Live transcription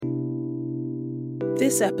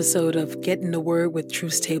This episode of Get in the Word with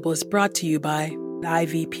Truth Table is brought to you by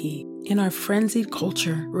IVP. In our frenzied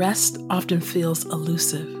culture, rest often feels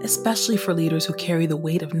elusive, especially for leaders who carry the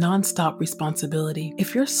weight of nonstop responsibility.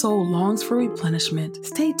 If your soul longs for replenishment,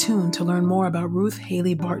 stay tuned to learn more about Ruth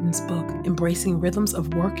Haley Barton's book, Embracing Rhythms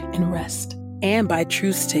of Work and Rest. And by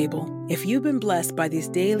Truth Table. If you've been blessed by these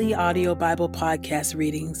daily audio Bible podcast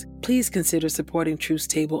readings, please consider supporting Truth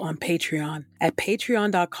Table on Patreon at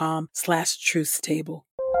patreon.com/truthstable.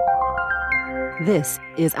 This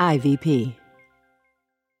is IVP.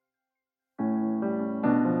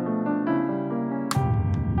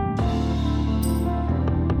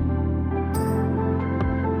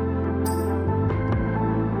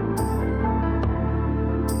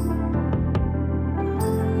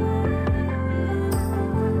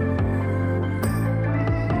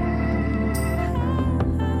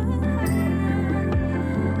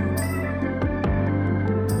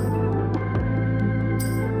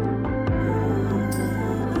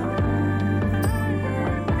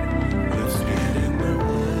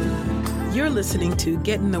 You're listening to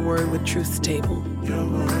Get in the Word with Truth Table. Your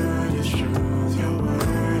word is truth, your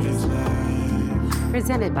word is life.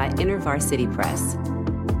 Presented by InterVarsity Press.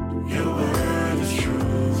 Your word is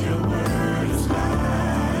truth, your word is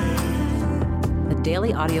life. A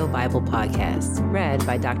daily audio Bible podcast read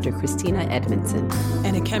by Dr. Christina Edmondson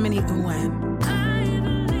And Ekemini Uwan.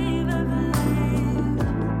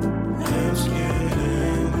 Let's get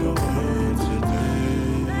in the word today.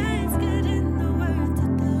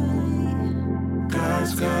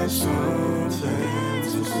 God's got something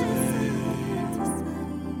to say.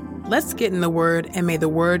 Let's get in the Word, and may the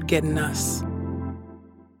Word get in us.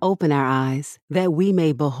 Open our eyes that we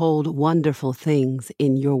may behold wonderful things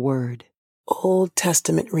in your word. Old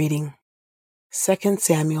Testament reading, 2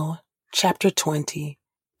 Samuel chapter 20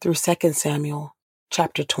 through 2 Samuel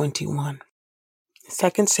chapter 21.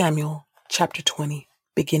 2 Samuel chapter 20,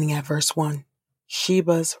 beginning at verse 1.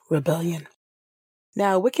 Sheba's rebellion.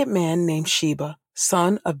 Now a wicked man named Sheba,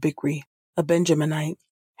 son of Bichri, a Benjaminite,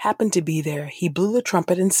 happened to be there. He blew the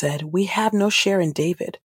trumpet and said, "We have no share in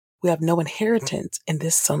David. We have no inheritance in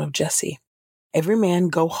this son of Jesse. Every man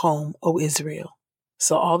go home, O Israel."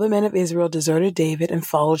 So all the men of Israel deserted David and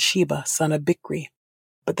followed Sheba, son of Bichri.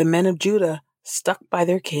 But the men of Judah stuck by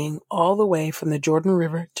their king all the way from the Jordan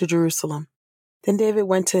River to Jerusalem. Then David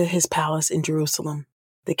went to his palace in Jerusalem.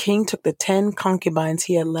 The king took the 10 concubines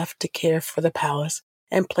he had left to care for the palace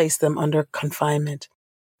and placed them under confinement.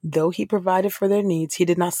 Though he provided for their needs, he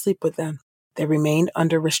did not sleep with them. They remained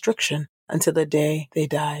under restriction until the day they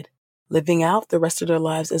died, living out the rest of their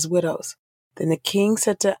lives as widows. Then the king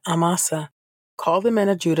said to Amasa, "Call the men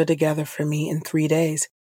of Judah together for me in 3 days,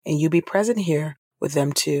 and you be present here with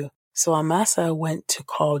them too." So Amasa went to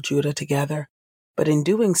call Judah together, but in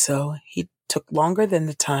doing so, he took longer than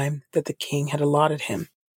the time that the king had allotted him.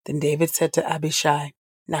 Then David said to Abishai,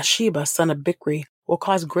 "Now Sheba, son of Bichri, will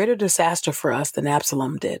cause greater disaster for us than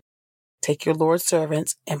Absalom did. Take your Lord's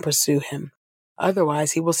servants and pursue him.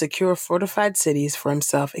 Otherwise, he will secure fortified cities for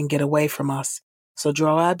himself and get away from us." So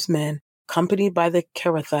Joab's men, accompanied by the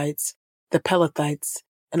Kerethites, the Pelethites,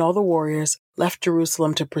 and all the warriors, left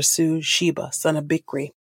Jerusalem to pursue Sheba, son of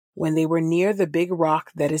Bichri. When they were near the big rock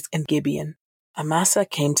that is in Gibeon, Amasa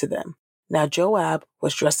came to them. Now Joab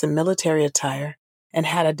was dressed in military attire and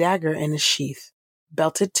had a dagger in his sheath,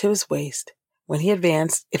 belted to his waist. When he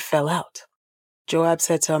advanced, it fell out. Joab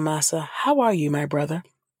said to Amasa, "How are you, my brother?"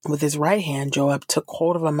 With his right hand, Joab took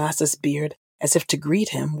hold of Amasa's beard as if to greet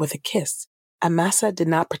him with a kiss. Amasa did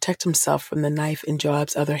not protect himself from the knife in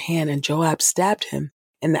Joab's other hand, and Joab stabbed him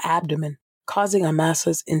in the abdomen, causing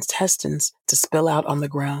Amasa's intestines to spill out on the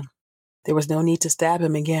ground. There was no need to stab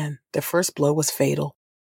him again. The first blow was fatal.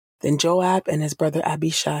 Then Joab and his brother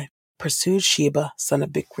Abishai pursued Sheba, son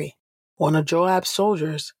of Bichri. One of Joab's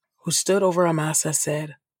soldiers, who stood over Amasa,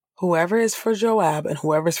 said, "Whoever is for Joab and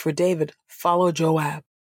whoever is for David, follow Joab."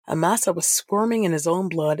 Amasa was squirming in his own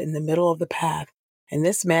blood in the middle of the path, and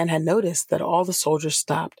this man had noticed that all the soldiers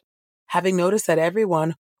stopped. Having noticed that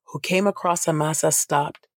everyone who came across Amasa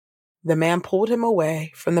stopped, the man pulled him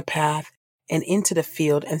away from the path and into the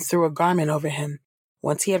field and threw a garment over him.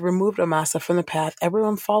 Once he had removed Amasa from the path,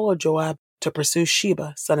 everyone followed Joab to pursue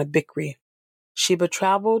Sheba, son of Bichri. Sheba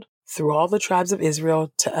traveled through all the tribes of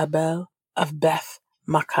Israel to Abel of Beth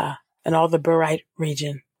Makkah and all the Berite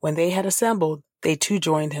region. When they had assembled, they too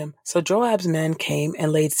joined him. So Joab's men came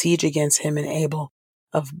and laid siege against him in Abel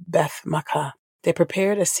of Beth Makkah. They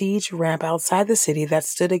prepared a siege ramp outside the city that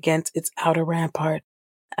stood against its outer rampart,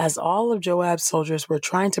 as all of Joab's soldiers were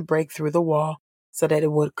trying to break through the wall so that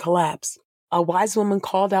it would collapse. A wise woman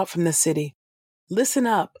called out from the city, listen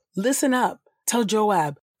up, Tell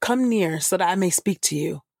Joab, come near so that I may speak to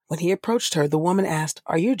you. When he approached her, the woman asked,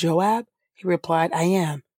 Are you Joab? He replied, I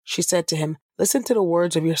am. She said to him, Listen to the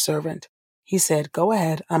words of your servant. He said, Go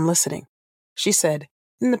ahead, I'm listening. She said,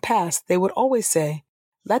 In the past, they would always say,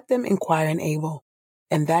 Let them inquire in Abel.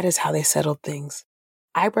 And that is how they settled things.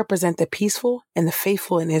 I represent the peaceful and the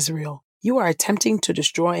faithful in Israel. You are attempting to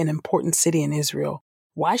destroy an important city in Israel.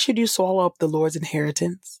 Why should you swallow up the Lord's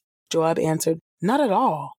inheritance? Joab answered, Not at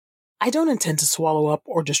all. I don't intend to swallow up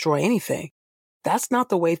or destroy anything. That's not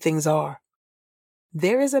the way things are.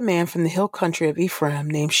 There is a man from the hill country of Ephraim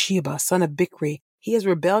named Sheba, son of Bichri. He has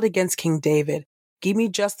rebelled against King David. Give me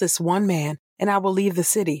just this one man, and I will leave the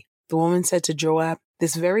city. The woman said to Joab,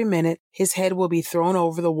 This very minute his head will be thrown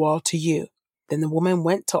over the wall to you. Then the woman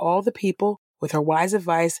went to all the people with her wise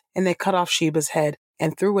advice, and they cut off Sheba's head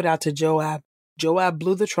and threw it out to Joab. Joab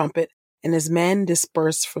blew the trumpet, and his men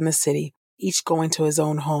dispersed from the city, each going to his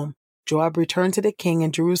own home. Joab returned to the king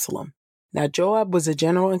in Jerusalem. Now Joab was the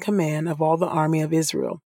general in command of all the army of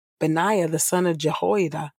Israel. Benaiah, the son of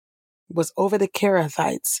Jehoiada, was over the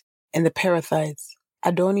Kerethites and the Perethites.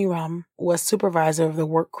 Adoniram was supervisor of the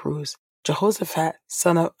work crews. Jehoshaphat,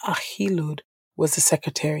 son of Ahilud, was the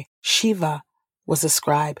secretary. Shiva was the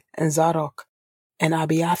scribe, and Zadok and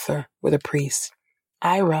Abiathar were the priests.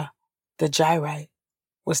 Ira, the Jairite,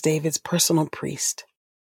 was David's personal priest.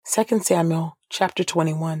 2 Samuel chapter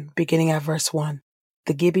 21, beginning at verse 1.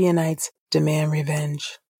 The Gibeonites demand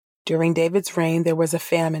revenge. During David's reign, there was a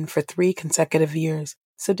famine for 3 consecutive years.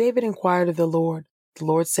 So David inquired of the Lord. The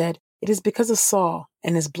Lord said, It is because of Saul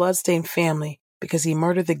and his blood-stained family, because he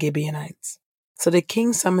murdered the Gibeonites. So the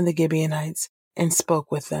king summoned the Gibeonites and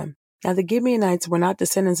spoke with them. Now the Gibeonites were not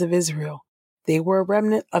descendants of Israel. They were a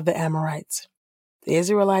remnant of the Amorites. The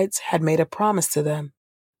Israelites had made a promise to them,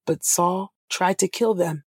 but Saul tried to kill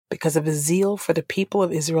them because of his zeal for the people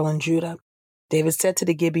of Israel and Judah. David said to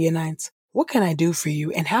the Gibeonites, What can I do for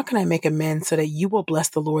you, and how can I make amends so that you will bless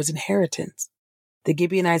the Lord's inheritance? The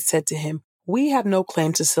Gibeonites said to him, We have no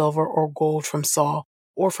claim to silver or gold from Saul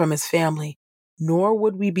or from his family, nor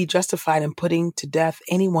would we be justified in putting to death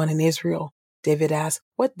anyone in Israel. David asked,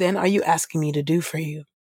 What then are you asking me to do for you?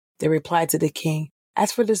 They replied to the king,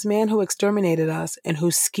 As for this man who exterminated us and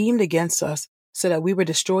who schemed against us so that we were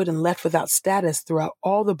destroyed and left without status throughout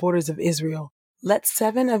all the borders of Israel, let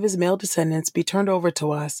 7 of his male descendants be turned over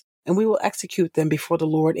to us, and we will execute them before the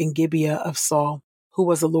Lord in Gibeah of Saul, who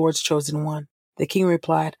was the Lord's chosen one. The king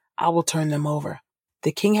replied, I will turn them over.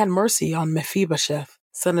 The king had mercy on Mephibosheth,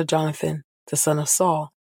 son of Jonathan, the son of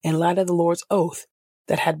Saul, in light of the Lord's oath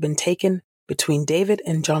that had been taken between David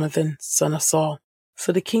and Jonathan, son of Saul.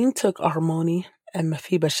 So the king took Harmoni and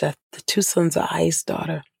Mephibosheth, the 2 sons of Ai's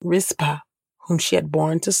daughter, Rizpah, whom she had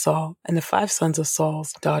borne to Saul, and the 5 sons of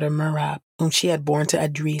Saul's daughter Merab, whom she had borne to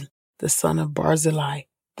Adriel, the son of Barzillai,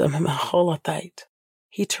 the Maholathite.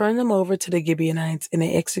 He turned them over to the Gibeonites, and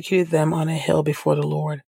they executed them on a hill before the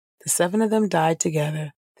Lord. The 7 of them died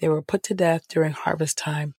together. They were put to death during harvest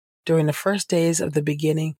time, during the first days of the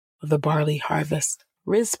beginning of the barley harvest.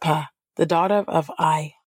 Rizpah, the daughter of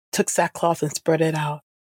Ai, took sackcloth and spread it out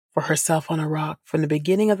for herself on a rock from the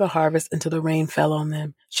beginning of the harvest until the rain fell on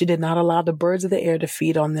them. She did not allow the birds of the air to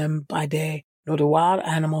feed on them by day, nor the wild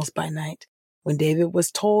animals by night. When David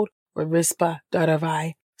was told what Rizpah, daughter of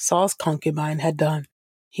Ai, Saul's concubine, had done,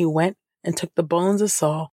 he went and took the bones of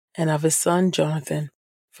Saul and of his son Jonathan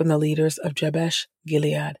from the leaders of Jabesh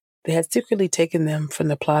Gilead. They had secretly taken them from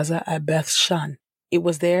the plaza at Beth-shan. It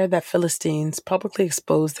was there that Philistines publicly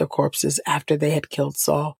exposed their corpses after they had killed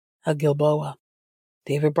Saul at Gilboa.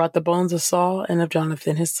 David brought the bones of Saul and of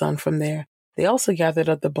Jonathan his son from there. They also gathered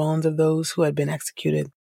up the bones of those who had been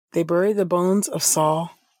executed. They buried the bones of Saul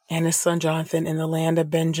and his son Jonathan in the land of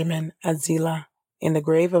Benjamin at Zelah, in the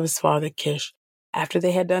grave of his father Kish. After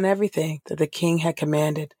they had done everything that the king had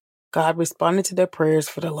commanded, God responded to their prayers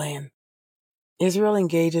for the land. Israel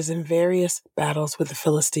engages in various battles with the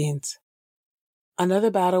Philistines. Another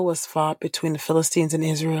battle was fought between the Philistines and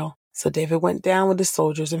Israel, so David went down with his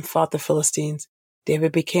soldiers and fought the Philistines.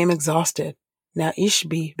 David became exhausted. Now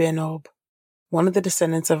Ishbi-Benob, one of the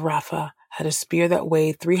descendants of Rapha, had a spear that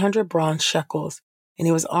weighed 300 bronze shekels, and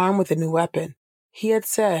he was armed with a new weapon. He had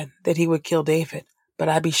said that he would kill David, but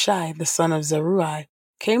Abishai, the son of Zeruiah,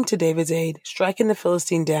 came to David's aid, striking the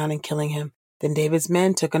Philistine down and killing him. Then David's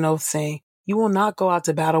men took an oath, saying, You will not go out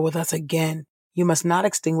to battle with us again. You must not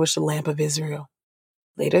extinguish the lamp of Israel.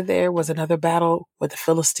 Later there was another battle with the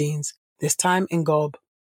Philistines, this time in Gob.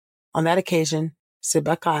 On that occasion,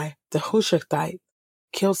 Sibbecai, the Hushathite,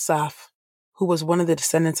 killed Saph, who was one of the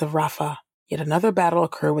descendants of Rapha. Yet another battle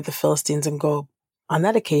occurred with the Philistines in Gob. On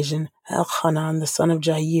that occasion, Elchanan, the son of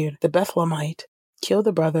Jair, the Bethlehemite, killed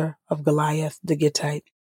the brother of Goliath the Gittite,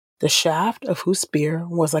 the shaft of whose spear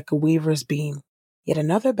was like a weaver's beam. Yet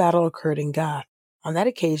another battle occurred in Gath. On that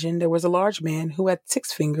occasion, there was a large man who had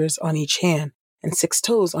 6 fingers on each hand and 6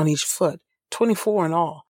 toes on each foot, 24 in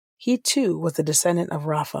all. He too was a descendant of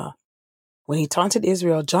Rapha. When he taunted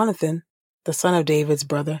Israel, Jonathan, the son of David's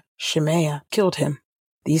brother, Shemaiah, killed him.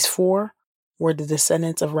 These 4 were the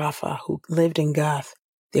descendants of Rapha who lived in Gath.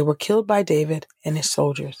 They were killed by David and his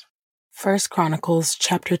soldiers. 1 Chronicles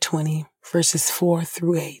chapter 20, verses 4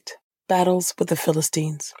 through 8. Battles with the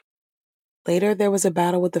Philistines. Later there was a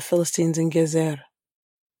battle with the Philistines in Gezer.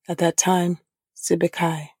 At that time,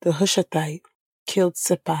 Sibbecai, the Hushathite, killed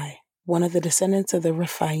Sippai, one of the descendants of the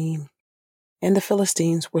Rephaim, and the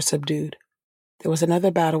Philistines were subdued. There was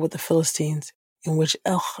another battle with the Philistines, in which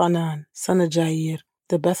Elchanan, son of Jair,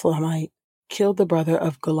 the Bethlehemite, killed the brother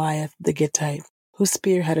of Goliath the Gittite, whose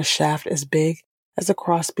spear had a shaft as big as the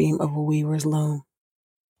crossbeam of a weaver's loom.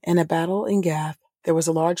 In a battle in Gath, there was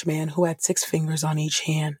a large man who had 6 fingers on each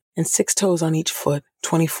hand and 6 toes on each foot,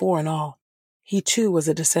 24 in all. He too was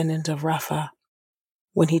a descendant of Rapha.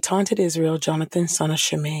 When he taunted Israel, Jonathan, son of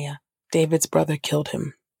Shemaiah, David's brother, killed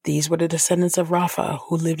him. These were the descendants of Rapha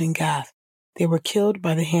who lived in Gath. They were killed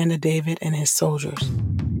by the hand of David and his soldiers.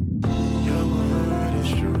 Your word is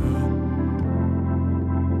true.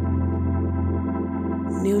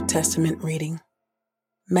 New Testament reading.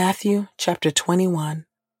 Matthew chapter 21,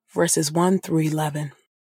 verses 1 through 11.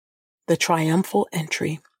 The triumphal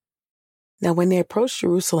entry. Now when they approached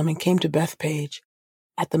Jerusalem and came to Bethphage,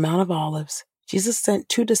 at the Mount of Olives, Jesus sent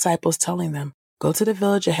 2 disciples, telling them, "Go to the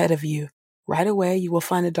village ahead of you. Right away you will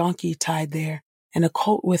find a donkey tied there, and a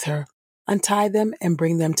colt with her. Untie them and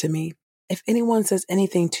bring them to me. If anyone says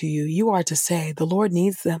anything to you, you are to say, 'The Lord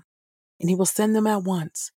needs them,' and he will send them at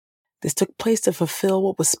once." This took place to fulfill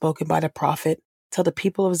what was spoken by the prophet. "Tell the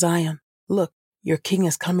people of Zion, look, your king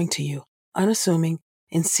is coming to you, unassuming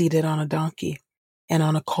and seated on a donkey, and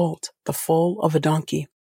on a colt, the foal of a donkey."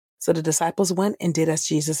 So the disciples went and did as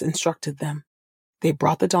Jesus instructed them. They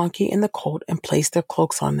brought the donkey and the colt and placed their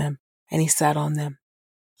cloaks on them, and he sat on them.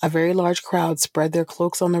 A very large crowd spread their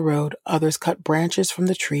cloaks on the road. Others cut branches from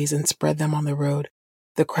the trees and spread them on the road.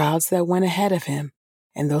 The crowds that went ahead of him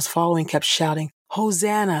and those following kept shouting,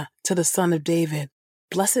 "Hosanna to the Son of David.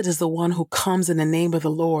 Blessed is the one who comes in the name of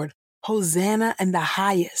the Lord. Hosanna in the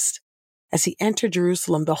highest." As he entered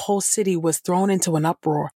Jerusalem, the whole city was thrown into an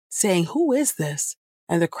uproar, saying, "Who is this?"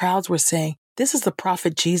 And the crowds were saying, "This is the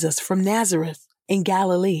prophet Jesus from Nazareth in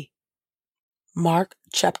Galilee." Mark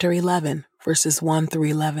chapter 11, verses 1 through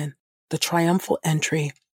 11. The triumphal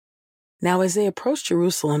entry. Now as they approached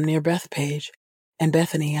Jerusalem near Bethphage and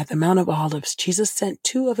Bethany at the Mount of Olives, Jesus sent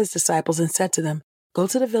 2 of his disciples and said to them, "Go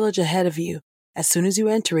to the village ahead of you. As soon as you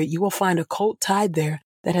enter it, you will find a colt tied there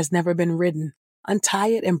that has never been ridden. Untie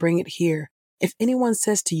it and bring it here. If anyone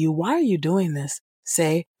says to you, 'Why are you doing this?'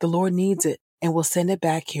 say, 'The Lord needs it, and will send it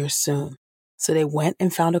back here soon.'" So they went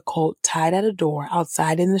and found a colt tied at a door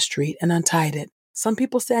outside in the street and untied it. Some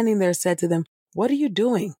people standing there said to them, "What are you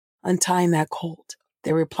doing, untying that colt?"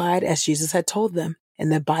 They replied as Jesus had told them,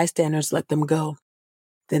 and the bystanders let them go.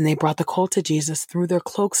 Then they brought the colt to Jesus, threw their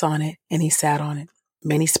cloaks on it, and he sat on it.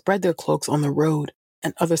 Many spread their cloaks on the road,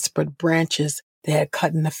 and others spread branches they had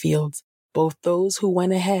cut in the fields. Both those who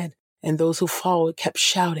went ahead and those who followed kept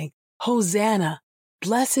shouting, "Hosanna!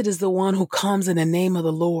 Blessed is the one who comes in the name of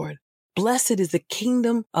the Lord. Blessed is the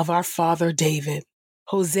kingdom of our father David.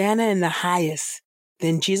 Hosanna in the highest."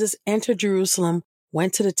 Then Jesus entered Jerusalem,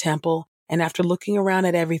 went to the temple, and after looking around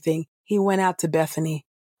at everything, he went out to Bethany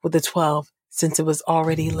with the 12, since it was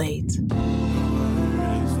already late.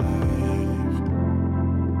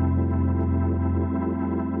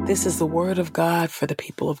 This is the word of God for the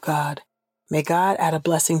people of God. May God add a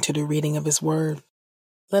blessing to the reading of his word.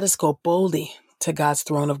 Let us go boldly to God's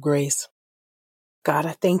throne of grace. God,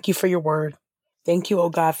 I thank you for your word. Thank you, oh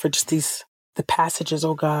God, for just the passages,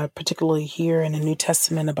 oh God, particularly here in the New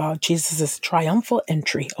Testament about Jesus' triumphal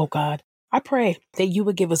entry, oh God. I pray that you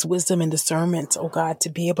would give us wisdom and discernment, oh God, to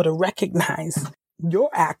be able to recognize your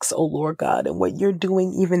acts, oh Lord God, and what you're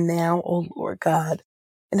doing even now, oh Lord God.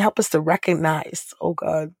 And help us to recognize, oh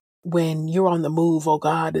God, when you're on the move, oh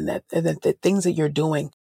God, and that the things that you're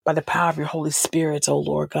doing by the power of your Holy Spirit, oh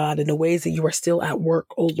Lord God, and the ways that you are still at work,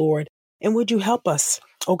 oh Lord. And would you help us,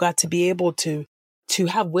 oh God, to be able to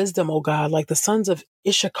have wisdom, oh God, like the sons of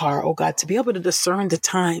Issachar, oh God, to be able to discern the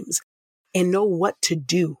times and know what to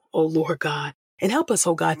do, oh Lord God. And help us,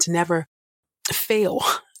 oh God, to never fail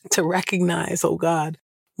to recognize, oh God,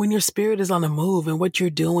 when your spirit is on the move and what you're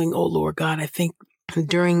doing, oh Lord God. I think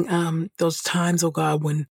during those times, oh God,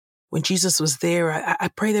 when Jesus was there, I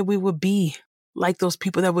pray that we would be like those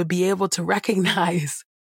people that would be able to recognize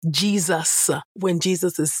Jesus when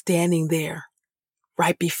Jesus is standing there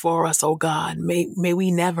right before us, oh God. May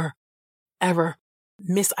we never, ever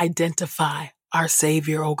misidentify our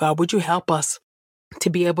Savior, oh God. Would you help us to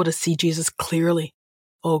be able to see Jesus clearly,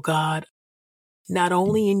 oh God, not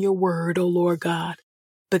only in your word, oh Lord God,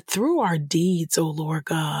 but through our deeds, oh Lord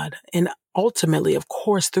God, and ultimately, of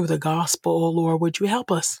course, through the gospel, oh Lord. Would you help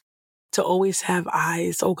us to always have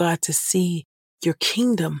eyes, oh God, to see your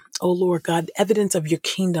kingdom, oh Lord God, evidence of your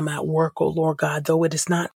kingdom at work, oh Lord God, though it is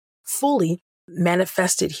not fully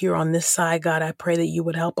manifested here on this side, God. I pray that you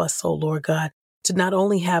would help us, oh Lord God, to not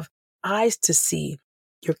only have eyes to see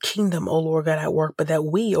your kingdom, oh Lord God, at work, but that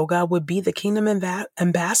we, oh God, would be the kingdom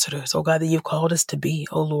ambassadors, oh God, that you've called us to be,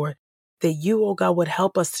 oh Lord, that you, oh God, would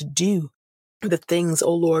help us to do the things,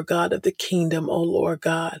 oh Lord God, of the kingdom, oh Lord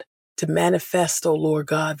God, to manifest, oh Lord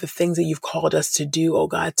God, the things that you've called us to do, oh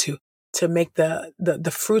God, to make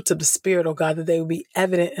the fruits of the Spirit, oh God, that they would be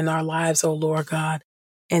evident in our lives, oh Lord God,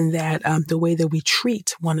 and that the way that we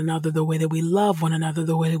treat one another, the way that we love one another,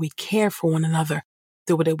 the way that we care for one another,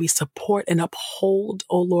 the way that we support and uphold,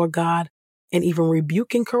 oh Lord God, and even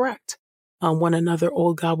rebuke and correct one another,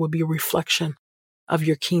 oh God, would be a reflection of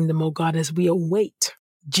your kingdom, oh God, as we await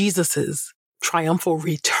Jesus's triumphal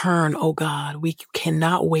return, oh God. We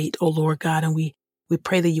cannot wait, oh Lord God, and we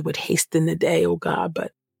pray that you would hasten the day, oh God.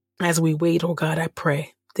 But as we wait, oh God, I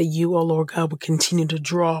pray that you, oh Lord God, would continue to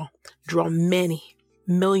draw many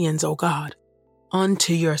millions, oh God,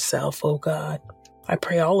 unto yourself, oh God. I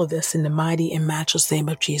pray all of this in the mighty and matchless name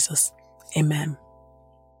of Jesus. Amen.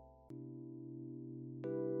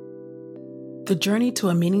 The journey to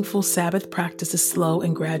a meaningful Sabbath practice is slow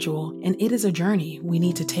and gradual, and it is a journey we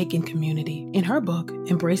need to take in community. In her book,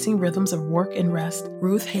 Embracing Rhythms of Work and Rest,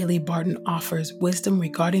 Ruth Haley Barton offers wisdom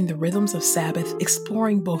regarding the rhythms of Sabbath,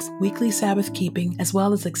 exploring both weekly Sabbath keeping as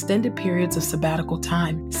well as extended periods of sabbatical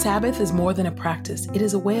time. Sabbath is more than a practice. It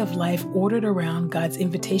is a way of life ordered around God's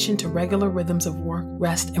invitation to regular rhythms of work,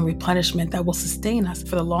 rest, and replenishment that will sustain us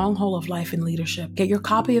for the long haul of life and leadership. Get your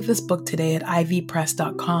copy of this book today at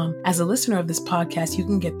ivpress.com. As a listener of this podcast, you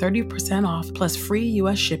can get 30% off plus free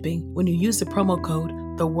U.S. shipping when you use the promo code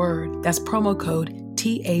The Word. That's promo code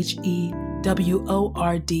THEWORD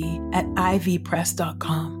at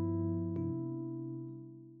ivpress.com.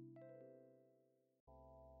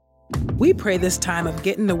 We pray this time of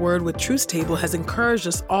Getting the Word with Truth Table has encouraged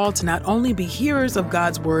us all to not only be hearers of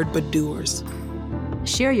God's Word, but doers.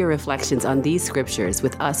 Share your reflections on these scriptures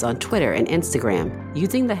with us on Twitter and Instagram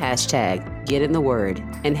using the hashtag #GetInTheWord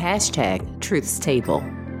and hashtag #TruthsTable.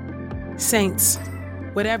 Saints,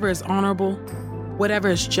 whatever is honorable, whatever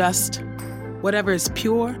is just, whatever is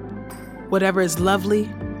pure, whatever is lovely,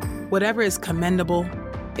 whatever is commendable,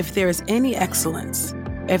 if there is any excellence,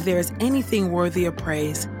 if there is anything worthy of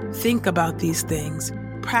praise, think about these things,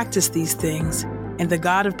 practice these things, and the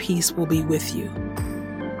God of peace will be with you.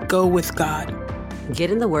 Go with God.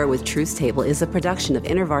 Get in the Word with Truth's Table is a production of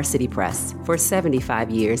InterVarsity Press. For 75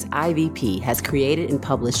 years, IVP has created and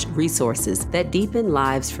published resources that deepen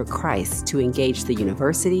lives for Christ to engage the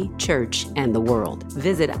university, church, and the world.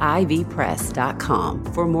 Visit ivpress.com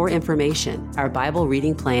for more information. Our Bible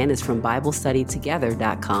reading plan is from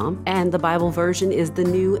BibleStudyTogether.com, and the Bible version is the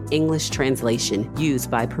New English translation used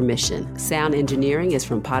by permission. Sound engineering is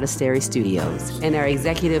from Podastery Studios, and our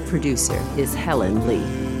executive producer is Helen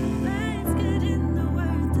Lee.